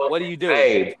 Bro, what do you do?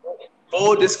 Hey,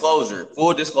 full disclosure,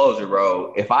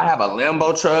 bro. If I have a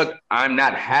Lambo truck, I'm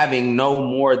not having no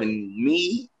more than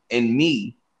me and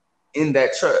me in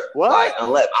that truck. What? Like,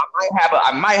 unless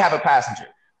I might have a passenger.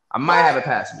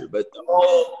 But the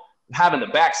whole having the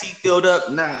back seat filled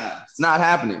up, nah, it's not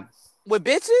happening. With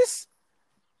bitches?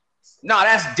 No,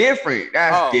 that's different.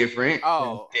 That's different.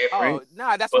 Nah,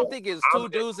 that's what I'm thinking. Is 2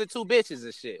 dudes and 2 bitches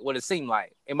and shit. What it seemed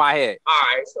like in my head. All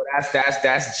right, so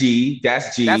that's G.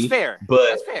 That's G. That's fair. But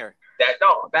that's fair.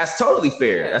 That's totally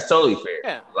fair. Yeah. That's totally fair.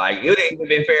 Yeah. Like it wouldn't even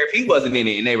been fair if he wasn't in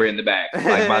it and they were in the back,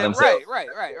 like by themselves. Right.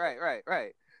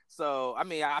 So I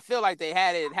mean, I feel like they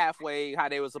had it halfway how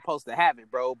they were supposed to have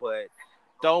it, bro. But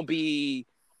don't be,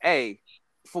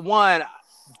 for one,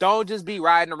 don't just be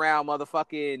riding around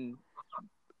motherfucking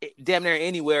damn near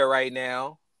anywhere right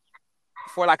now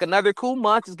for like another cool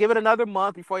month. Just give it another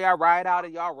month before y'all ride out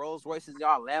of y'all Rolls Royces,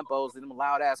 y'all Lambos, and them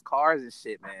loud ass cars and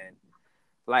shit, man.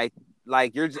 Like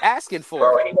you're just asking for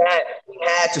bro, it. He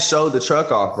had to show the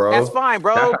truck off, bro. That's fine,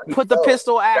 bro. Put the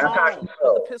pistol at home.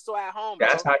 Put the pistol at home, bro.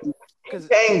 That's how he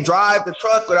can't drive the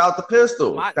truck without the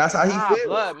pistol. That's how he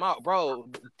feels. Bro,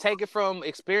 take it from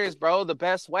experience, bro. The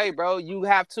best way, bro. You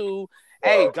have to,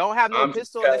 don't have no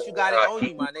pistol unless you got it on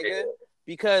you, my nigga.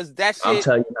 Because that shit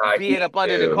being up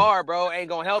under the car, bro, ain't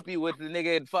gonna help you with the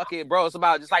nigga fucking, bro. It's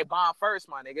about just like bomb first,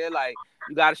 my nigga. Like,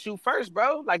 you gotta shoot first,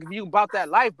 bro. Like, if you about that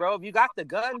life, bro, if you got the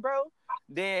gun, bro,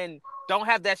 then don't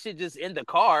have that shit just in the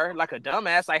car like a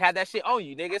dumbass. Like, have that shit on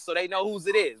you, nigga, so they know whose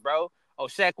it is, bro. Oh,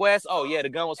 Sheck West? Oh, yeah, the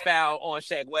gun was found on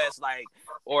Sheck West, like,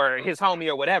 or his homie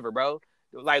or whatever, bro.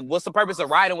 Like, what's the purpose of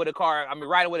riding with a car? I mean,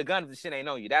 riding with a gun if the shit ain't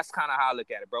on you. That's kind of how I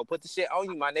look at it, bro. Put the shit on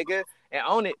you, my nigga, and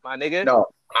own it, my nigga. No,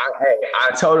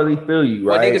 I totally feel you,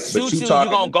 right? When niggas shoot you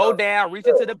gonna go down, reach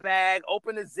into the bag,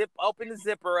 open the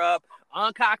zipper up,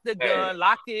 uncock the gun,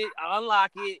 lock it,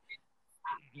 unlock it.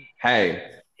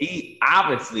 Hey, he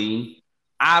obviously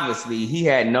he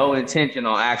had no intention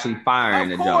on actually firing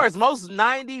the jump. Of course, most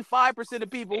 95% of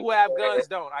people who have guns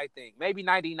don't, I think. Maybe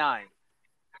 99.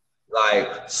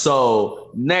 Like,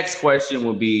 so next question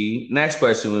would be,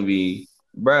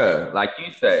 bruh, like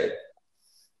you said,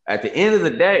 at the end of the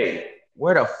day,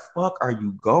 where the fuck are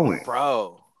you going?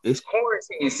 Bro, It's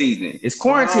quarantine season. It's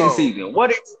quarantine season.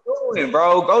 What are you doing,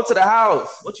 bro? Go to the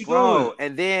house. What you doing?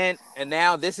 And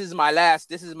now this is my last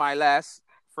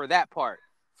for that part.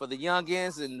 For the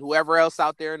youngins and whoever else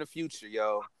out there in the future,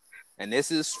 yo. And this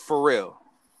is for real.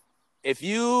 If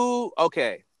you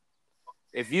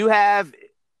have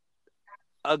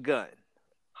a gun,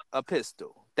 a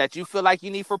pistol that you feel like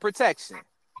you need for protection,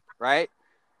 right?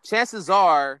 Chances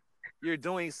are you're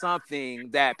doing something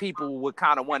that people would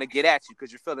kind of want to get at you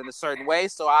because you're feeling a certain way.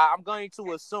 So I'm going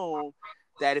to assume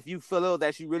that if you feel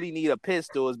that you really need a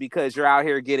pistol is because you're out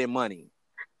here getting money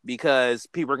because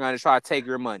people are going to try to take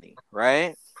your money,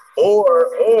 right?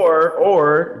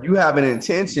 Or you have an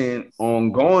intention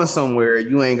on going somewhere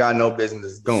you ain't got no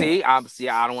business going. See,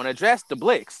 I don't want to address the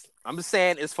blicks. I'm just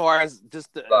saying as far as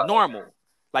just the normal.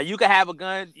 Like you can have a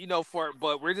gun,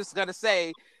 but we're just gonna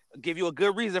give you a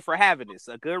good reason for having this.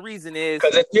 A good reason is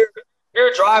because if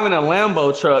you're driving a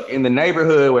Lambo truck in the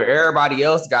neighborhood where everybody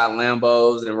else got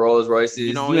Lambos and Rolls Royces,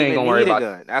 you ain't gonna worry about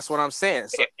gun. That's what I'm saying.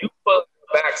 So, if you put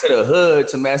back to the hood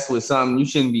to mess with something you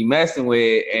shouldn't be messing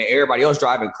with, and everybody else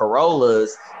driving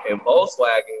Corollas and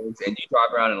Volkswagens, and you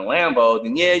drive around in a Lambo,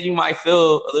 then yeah, you might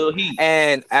feel a little heat.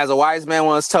 And as a wise man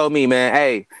once told me, man,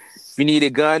 hey, if you need a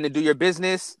gun to do your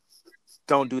business,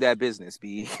 don't do that business,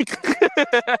 B.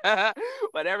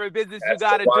 Whatever business you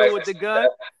got to do with the gun,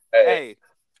 hey,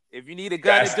 if you need a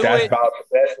gun to do it, about the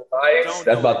best advice.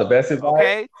 That's about the best advice.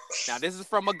 Okay, now this is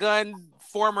from a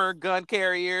former gun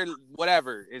carrier,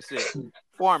 whatever it's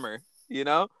former, but you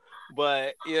know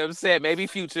what I'm saying, maybe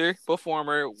future, but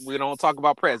former. We don't talk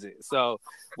about present, so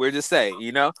we're just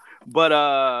saying, But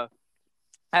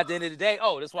at the end of the day,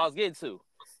 that's what I was getting to.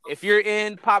 If you're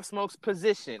in Pop Smoke's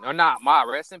position, or not,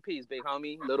 rest in peace, big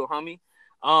homie, little homie.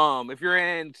 If you're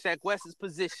in Sheck West's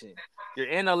position, you're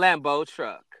in a Lambo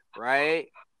truck, right?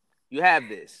 You have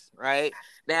this, right?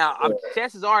 Now,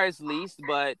 chances are it's leased,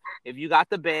 but if you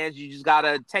got the bands, you just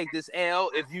gotta take this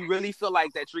L. If you really feel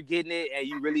like that you're getting it and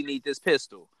you really need this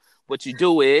pistol, what you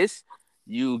do is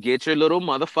you get your little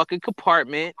motherfucking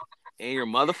compartment in your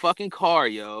motherfucking car,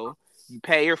 yo. You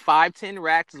pay your 5-10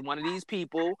 racks as one of these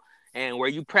people. And where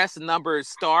you press the number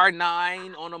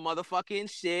 *9 on a motherfucking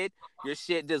shit, your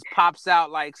shit just pops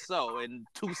out like so in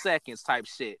 2 seconds type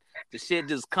shit. The shit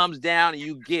just comes down and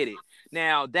you get it.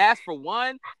 Now, that's for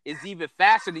one, is even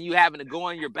faster than you having to go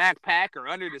in your backpack or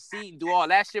under the seat and do all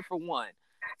that shit for one.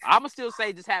 I'm going to still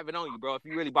say just have it on you, bro. If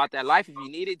you really bought that life, if you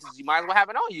need it, you might as well have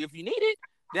it on you. If you need it,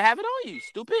 then have it on you,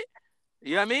 stupid.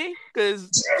 You know what I mean?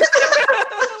 Because,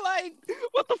 like,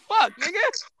 what the fuck, nigga?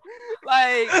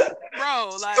 Like,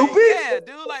 bro, like, yeah,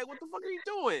 dude, like, what the fuck are you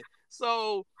doing?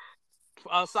 So,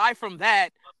 aside from that,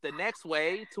 the next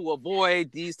way to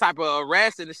avoid these type of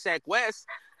arrests in the Sheck West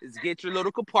is get your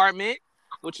little compartment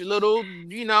with your little,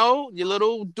 your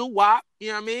little doo-wop, you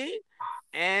know what I mean?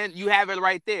 And you have it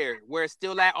right there where it's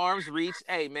still at arm's reach.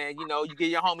 Hey, man, you get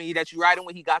your homie that you riding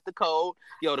with. He got the code.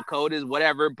 The code is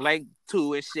whatever, blank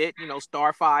 2 and shit,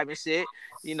 *5 and shit.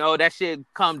 That shit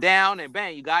come down and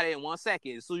bang, you got it in 1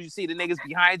 second. As soon as you see the niggas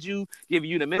behind you giving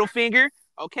you the middle finger,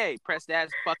 okay, press that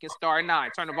fucking *9.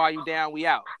 Turn the volume down. We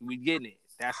out. We getting it.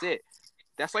 That's it.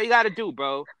 That's all you got to do,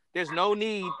 bro. There's no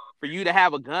need for you to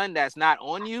have a gun that's not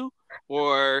on you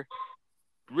or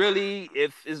really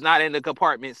if it's not in the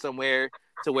compartment somewhere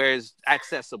to where it's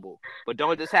accessible. But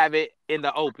don't just have it in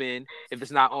the open if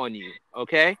it's not on you,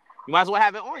 okay? You might as well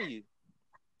have it on you.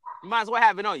 You might as well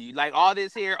have it on you. Like all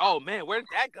this here, oh, man, where did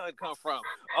that gun come from?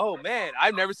 Oh, man,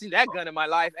 I've never seen that gun in my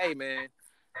life. Hey, man,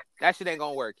 that shit ain't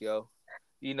gonna work, yo.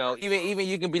 Even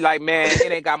you can be like, man,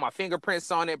 it ain't got my fingerprints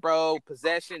on it, bro.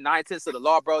 Possession, 9/10 of the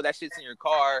law, bro. That shit's in your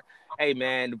car. Hey,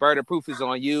 man, the burden of proof is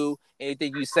on you.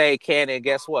 Anything you say can and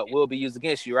guess what? Will be used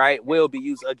against you, right? Will be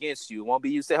used against you. Won't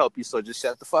be used to help you. So just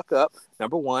shut the fuck up.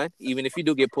 Number one, even if you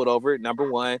do get pulled over,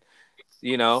 number one,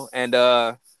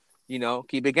 and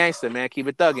keep it gangster, man. Keep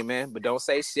it thugging, man. But don't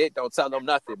say shit. Don't tell them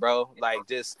nothing, bro. Like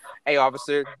just, hey,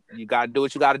 officer, you gotta do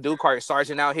what you gotta do. Call your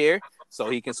sergeant out here so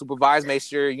he can supervise. Make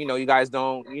sure you guys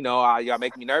don't, y'all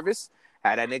make me nervous.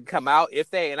 Have that nigga come out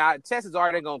chances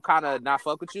are they're gonna kind of not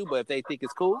fuck with you, but if they think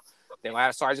it's cool, then we'll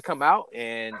have a sergeant come out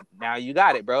and now you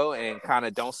got it, bro. And kind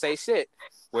of don't say shit.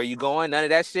 Where you going? None of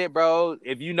that shit, bro.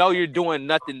 If you're doing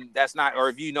nothing that's not, or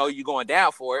if you're going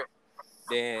down for it,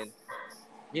 then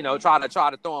try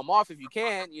to throw them off if you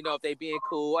can. If they being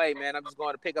cool, hey man, I'm just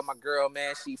going to pick up my girl,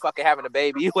 man. She fucking having a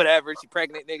baby, whatever. She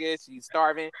pregnant, nigga. She's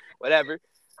starving, whatever.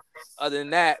 other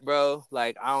than that, bro,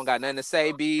 like, I don't got nothing to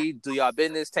say, B. Do y'all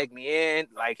business. Take me in.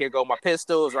 Like, here go my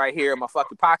pistols right here in my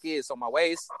fucking pocket. It's on my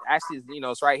waist. Actually, you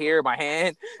know, it's right here in my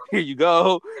hand. Here you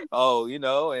go. Oh, you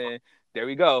know, and there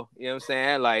we go. You know what I'm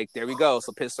saying? Like, there we go.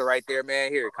 So pistol right there,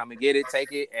 man. Here, come and get it.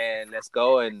 Take it, and let's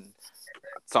go and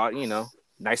talk, you know.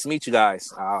 Nice to meet you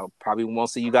guys. I'll probably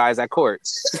won't see you guys at court.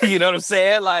 You know what I'm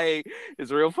saying? Like, it's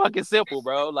real fucking simple,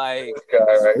 bro. Like, this guy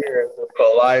right here, the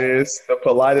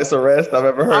politest arrest I've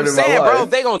ever heard in my life. Bro, if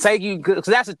they gonna take you, because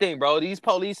that's the thing, bro. These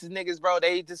police niggas, bro,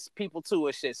 they just people too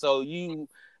and shit. So you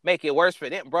make it worse for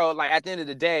them, bro. Like, at the end of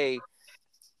the day,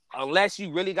 unless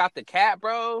you really got the cap,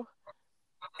 bro.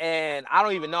 And I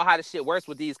don't even know how this shit works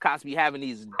with these cops be having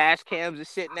these dash cams and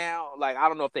shit now. Like, I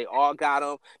don't know if they all got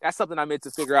them. That's something I meant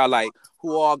to figure out, like,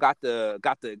 who all got the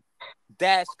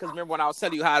dash. Because remember when I was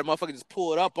telling you how the motherfucker just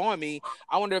pulled up on me,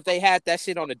 I wonder if they had that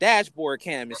shit on the dashboard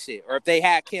cam and shit. Or if they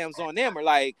had cams on them, or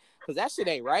like, because that shit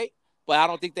ain't right. But I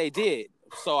don't think they did.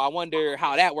 So I wonder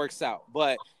how that works out.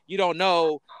 But you don't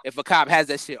know if a cop has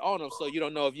that shit on them. So you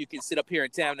don't know if you can sit up here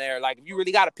and tell them there. Like, if you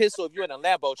really got a pistol, if you're in a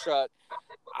Lambo truck,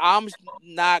 I'm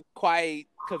not quite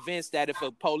convinced that if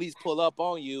a police pull up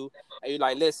on you and you're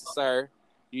like, listen, sir,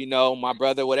 you know, my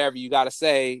brother, whatever you got to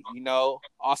say, you know,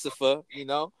 Osifa, you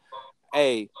know,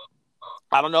 hey,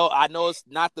 I don't know. I know it's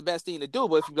not the best thing to do,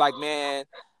 but if you're like, man,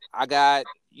 I got,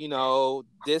 you know,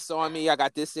 this on me. I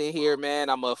got this in here, man.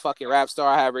 I'm a fucking rap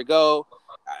star, however it go.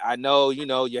 I know, you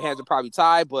know, your hands are probably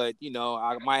tied, but, you know,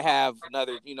 I might have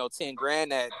another, you know, 10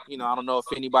 grand that, you know, I don't know if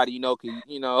anybody, you know, can,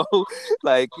 you know,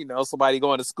 like, you know, somebody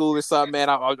going to school or something, man.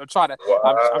 I'm trying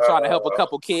to help a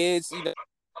couple kids, you know.